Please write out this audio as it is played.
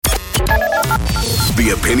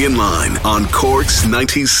The Opinion Line on Cork's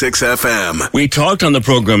 96 FM. We talked on the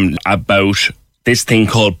programme about this thing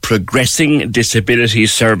called Progressing Disability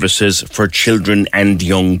Services for Children and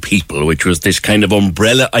Young People, which was this kind of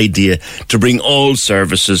umbrella idea to bring all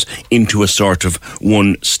services into a sort of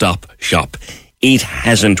one-stop shop. It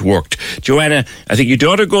hasn't worked. Joanna, I think your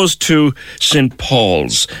daughter goes to St.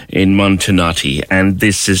 Paul's in Montenotte, and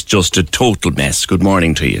this is just a total mess. Good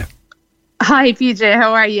morning to you. Hi, PJ.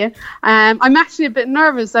 How are you? I'm actually a bit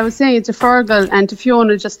nervous. I was saying it to Fergal and to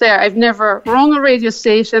Fiona just there. I've never rung a radio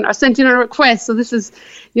station or sent in a request, so this is,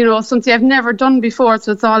 something I've never done before.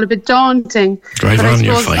 So it's all a bit daunting. Drive but on,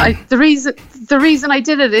 you're fine. The reason I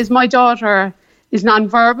did it is my daughter is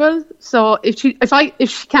non-verbal, so if she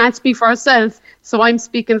can't speak for herself, so I'm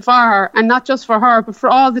speaking for her, and not just for her, but for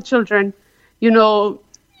all the children,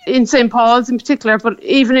 in St. Paul's in particular, but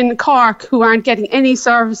even in Cork, who aren't getting any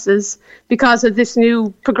services because of this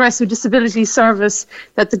new progressive disability service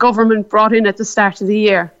that the government brought in at the start of the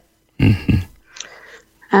year.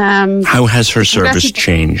 Mm-hmm. How has her service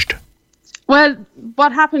changed? Well,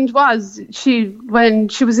 what happened was when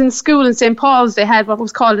she was in school in St. Paul's, they had what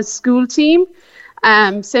was called a school team.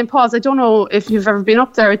 St. Paul's, I don't know if you've ever been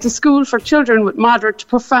up there. It's a school for children with moderate to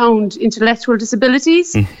profound intellectual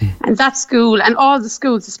disabilities. Mm-hmm. And that school and all the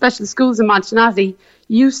schools, especially schools in Montenotte,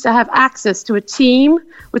 used to have access to a team,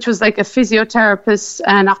 which was like a physiotherapist,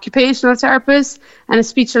 an occupational therapist, and a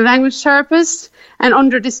speech and language therapist. And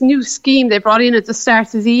under this new scheme they brought in at the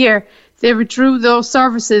start of the year, they withdrew those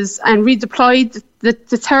services and redeployed the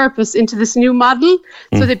therapists into this new model.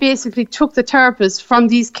 Mm. So they basically took the therapists from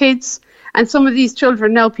these kids. And some of these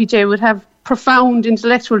children now, PJ, would have profound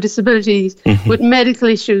intellectual disabilities with medical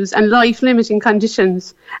issues and life-limiting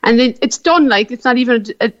conditions. And it's done it's not even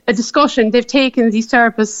a discussion. They've taken these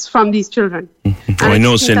therapists from these children. Mm-hmm. I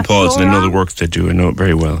know St. Paul's and I know the work they do. I know it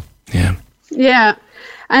very well. Yeah. Yeah.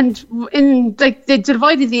 And they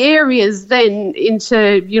divided the areas then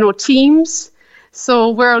into, teams. So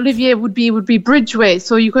where Olivier would be Bridgeway.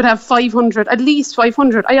 So you could have 500, at least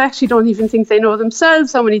 500. I actually don't even think they know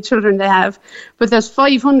themselves how many children they have. But there's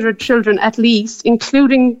 500 children at least,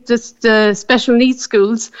 including the special needs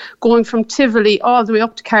schools, going from Tivoli all the way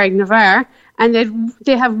up to Carricknavar. And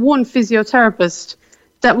they have one physiotherapist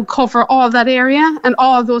that would cover all that area and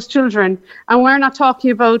all those children. And we're not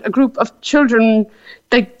talking about a group of children,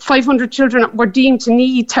 like 500 children were deemed to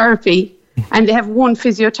need therapy. And they have one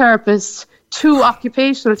physiotherapist, 2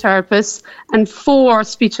 occupational therapists and 4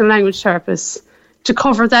 speech and language therapists to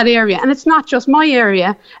cover that area. And it's not just my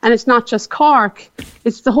area and it's not just Cork,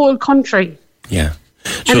 it's the whole country. Yeah.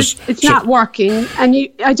 And it's not working. And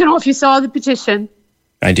I don't know if you saw the petition.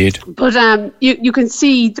 I did. But you can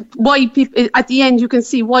see why people, at the end you can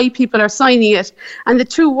see why people are signing it. And the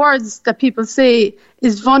 2 words that people say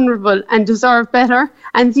is vulnerable and deserve better.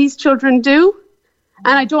 And these children do.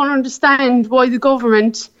 And I don't understand why the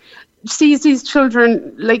government sees these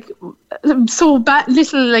children so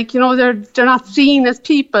little, they're not seen as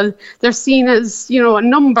people, they're seen as, a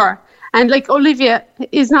number. And Olivia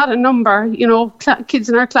is not a number, kids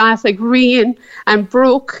in her class like Rian and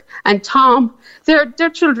Brooke and Tom, they're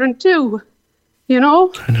children too, I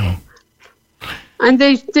know. And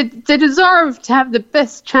they deserve to have the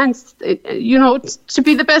best chance, to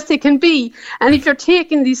be the best they can be. And if you're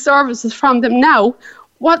taking these services from them now,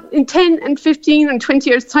 what in 10 and 15 and 20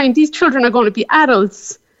 years' time, these children are going to be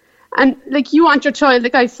adults. And you want your child,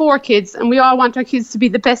 I have 4 kids, and we all want our kids to be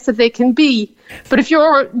the best that they can be. But if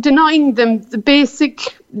you're denying them the basic,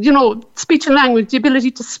 speech and language, the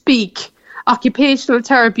ability to speak, occupational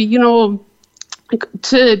therapy,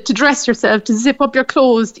 to dress yourself, to zip up your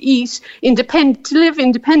clothes, to eat, to live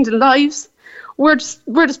independent lives, we're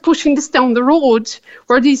just pushing this down the road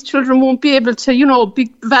where these children won't be able to,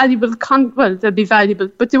 be valuable. They'll be valuable,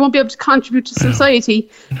 but they won't be able to contribute to society.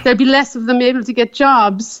 There'll be less of them able to get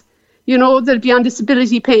jobs. They'll be on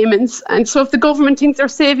disability payments. And so if the government thinks they're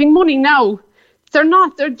saving money now, they're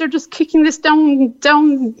not. They're just kicking this down,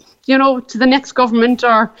 to the next government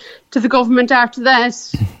or to the government after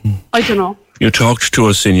that. I don't know. You talked to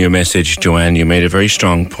us in your message, Joanne. You made a very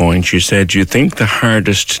strong point. You said you think the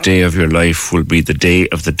hardest day of your life will be the day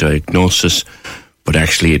of the diagnosis, but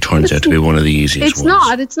actually it turns out to be one of the easiest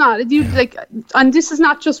ones. It's not. And this is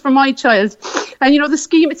not just for my child. And, the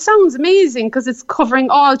scheme, it sounds amazing because it's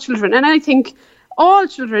covering all children. And I think all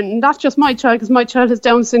children, not just my child, because my child has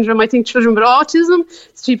Down syndrome. I think children with autism,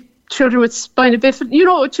 children with spina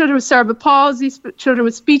bifida, children with cerebral palsy, children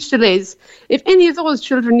with speech delays. If any of those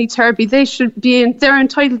children need therapy, they're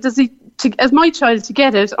entitled as my child to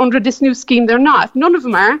get it under this new scheme. They're not. None of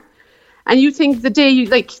them are. And you think the day in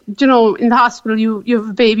the hospital you have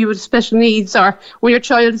a baby with special needs, or when your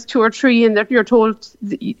child is 2 or 3 and you're told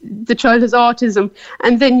the child has autism,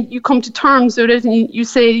 and then you come to terms with it and you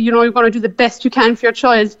say, you're going to do the best you can for your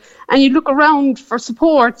child, and you look around for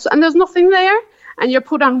supports and there's nothing there, and you're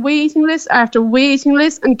put on waiting list after waiting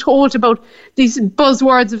list and told about these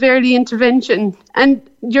buzzwords of early intervention. And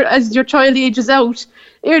as your child ages out,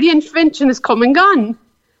 early intervention is come and gone,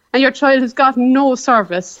 and your child has gotten no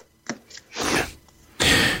service.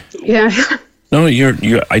 Yeah. No,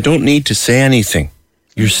 I don't need to say anything.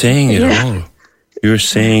 You're saying it all. You're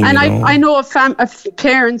saying and it all. I know of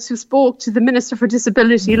parents who spoke to the Minister for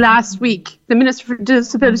Disability last week, the Minister for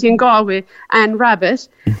Disability in Galway, Anne Rabbitte,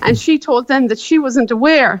 and she told them that she wasn't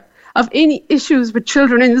aware of any issues with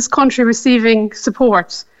children in this country receiving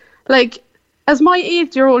support. Like, as my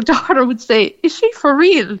 8-year-old daughter would say, is she for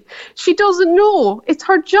real? She doesn't know. It's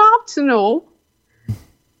her job to know.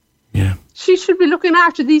 Yeah. She should be looking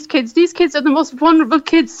after these kids. These kids are the most vulnerable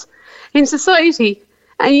kids in society.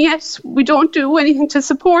 And yet we don't do anything to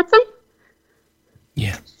support them.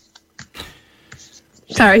 Yeah.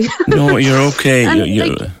 Sorry. No, you're okay.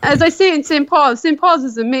 As I say in St. Paul's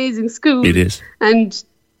is an amazing school. It is. And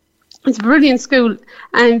it's a brilliant school.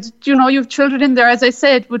 And, you have children in there, as I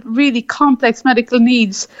said, with really complex medical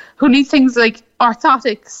needs who need things like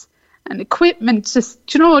orthotics and equipment just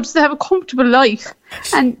to have a comfortable life.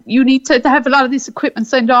 And you need to have a lot of this equipment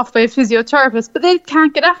signed off by a physiotherapist, but they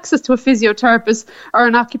can't get access to a physiotherapist or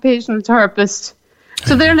an occupational therapist.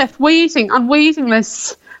 So they're left waiting on waiting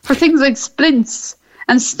lists for things like splints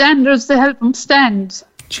and standards to help them stand.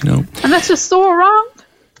 And that's just so wrong.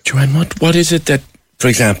 Joanne, what is it that, for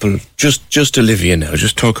example, just Olivia now,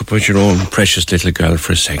 just talk about your own precious little girl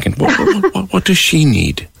for a second. What does she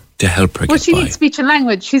need to help her get by? Well, she needs speech and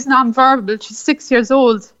language. She's non-verbal. She's 6 years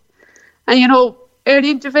old. And,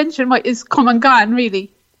 early intervention is come and gone,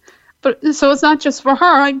 really. But so it's not just for her.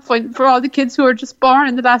 I'm finding for all the kids who are just born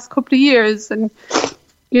in the last couple of years, and,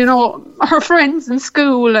 her friends in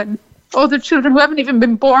school and other children who haven't even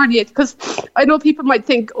been born yet. Because I know people might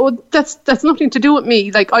think, that's nothing to do with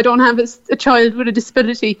me. Like, I don't have a child with a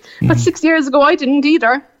disability. But 6 years ago, I didn't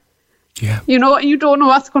either. Yeah. And you don't know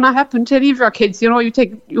what's going to happen to any of your kids. You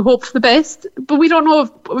hope for the best, but we don't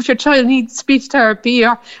know if your child needs speech therapy,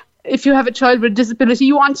 or if you have a child with a disability.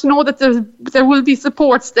 You want to know that there will be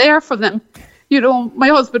supports there for them. My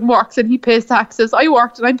husband works and he pays taxes. I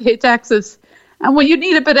worked and I pay taxes. And when you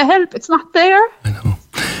need a bit of help, it's not there. I know.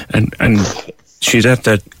 And she's at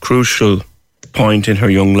that crucial point in her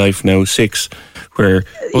young life now, 6, where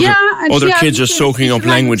other kids are soaking up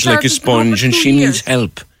language like a sponge, and she needs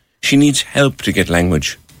help. She needs help to get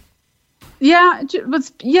language. Yeah,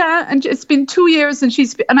 and it's been 2 years, and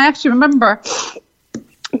I actually remember,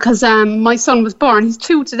 because my son was born. He's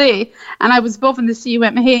 2 today, and I was above in the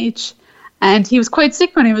CUMH, and he was quite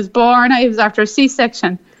sick when he was born. He was after a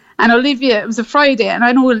C-section, and Olivia, it was a Friday, and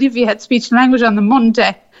I know Olivia had speech and language on the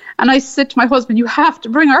Monday, and I said to my husband, you have to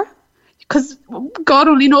bring her, because God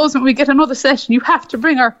only knows when we get another session, you have to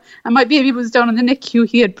bring her. And my baby was down in the NICU,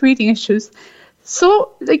 he had breathing issues.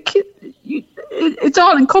 So, it's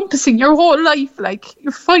all encompassing your whole life. Like,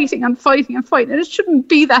 you're fighting and fighting and fighting, and it shouldn't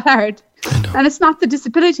be that hard. And it's not the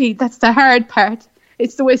disability that's the hard part.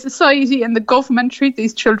 It's the way society and the government treat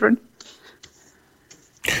these children.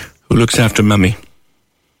 Who looks after mummy?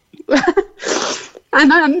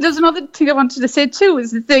 And there's another thing I wanted to say too,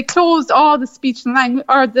 is that they closed all the speech and language,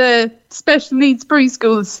 or the special needs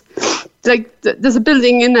preschools. Like, there's a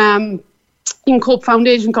building in Cope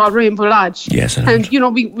Foundation called Rainbow Lodge. Yes, and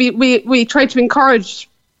we try to encourage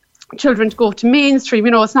children to go to mainstream.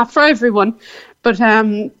 It's not for everyone, but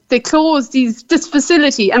they closed this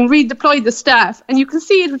facility and redeployed the staff. And you can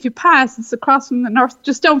see it if you pass. It's across from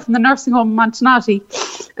just down from the nursing home in Montanati,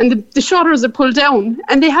 and the shutters are pulled down.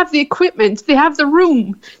 And they have the equipment, they have the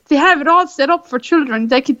room, they have it all set up for children.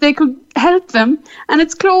 They could help them, and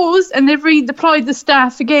it's closed. And they've redeployed the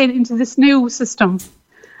staff again into this new system.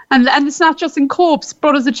 And it's not just in Cope's,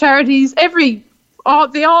 Brothers of Charities, they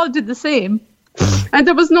all did the same. And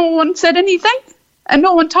there was no one said anything. And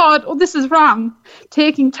no one thought, this is wrong.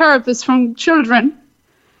 Taking therapists from children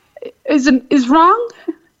is wrong.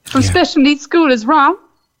 From special needs school is wrong.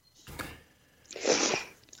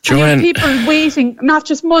 Joanne, people waiting, not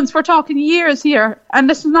just months, we're talking years here. And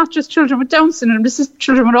this is not just children with Down syndrome, this is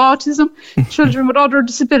children with autism, children with other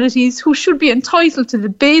disabilities who should be entitled to the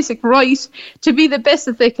basic right to be the best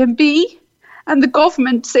that they can be. And the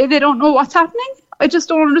government say they don't know what's happening. I just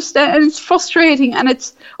don't understand. And it's frustrating and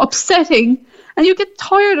it's upsetting. And you get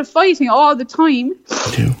tired of fighting all the time.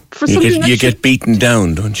 You do. You get beaten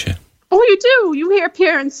down, don't you? Oh, you do. You hear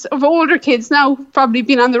parents of older kids now, probably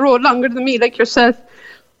been on the road longer than me, like yourself,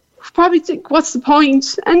 probably think, what's the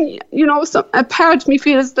point? And, a part of me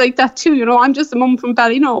feels like that too. I'm just a mum from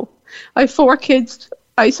Ballyknoe. I have 4 kids.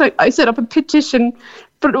 I set up a petition,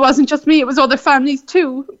 but it wasn't just me, it was other families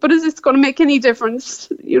too. But is this going to make any difference?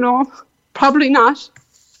 Probably not.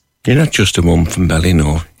 You're not just a mum from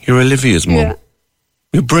Ballyknoe. You're Olivia's mum. Yeah.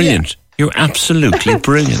 You're brilliant. Yeah. You're absolutely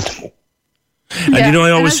brilliant. And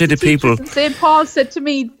I always say to people... St. Paul said to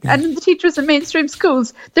me, and the teachers in mainstream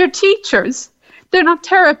schools, they're teachers. They're not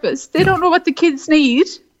therapists. They don't know what the kids need.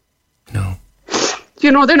 No.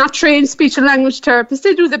 They're not trained speech and language therapists.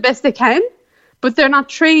 They do the best they can, but they're not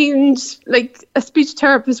trained like a speech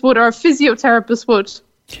therapist would or a physiotherapist would.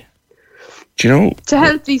 To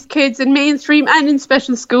help these kids in mainstream and in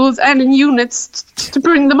special schools and in units to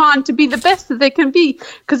bring them on to be the best that they can be,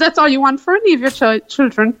 because that's all you want for any of your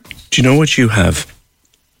children. Do you know what you have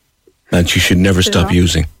that you should never stop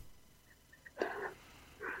using?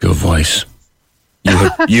 Your voice.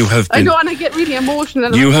 You have been... I don't want to get really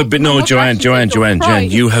emotional. You have been... No, Joanne,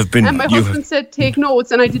 you have been... And my husband said take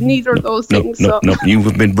notes, and I did neither of those things. No, you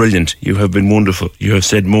have been brilliant. You have been wonderful. You have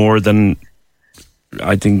said more than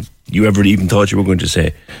I think you ever even thought you were going to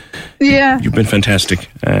say. Yeah. You've been fantastic.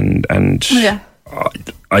 And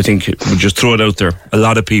I think we'll just throw it out there. A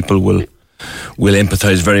lot of people will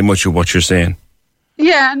empathise very much with what you're saying.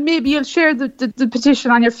 Yeah, and maybe you'll share the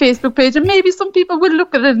petition on your Facebook page, and maybe some people will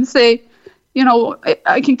look at it and say,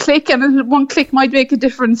 I can click, and one click might make a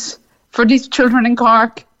difference for these children in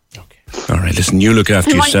Cork. Okay. All right, listen, you look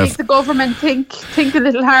after yourself. It might make the government think a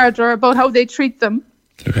little harder about how they treat them.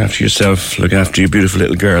 Look after yourself, look after your beautiful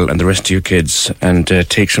little girl and the rest of your kids, and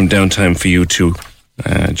take some downtime for you too,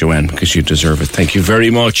 Joanne, because you deserve it. Thank you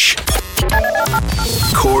very much.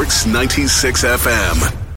 Cork's 96 FM.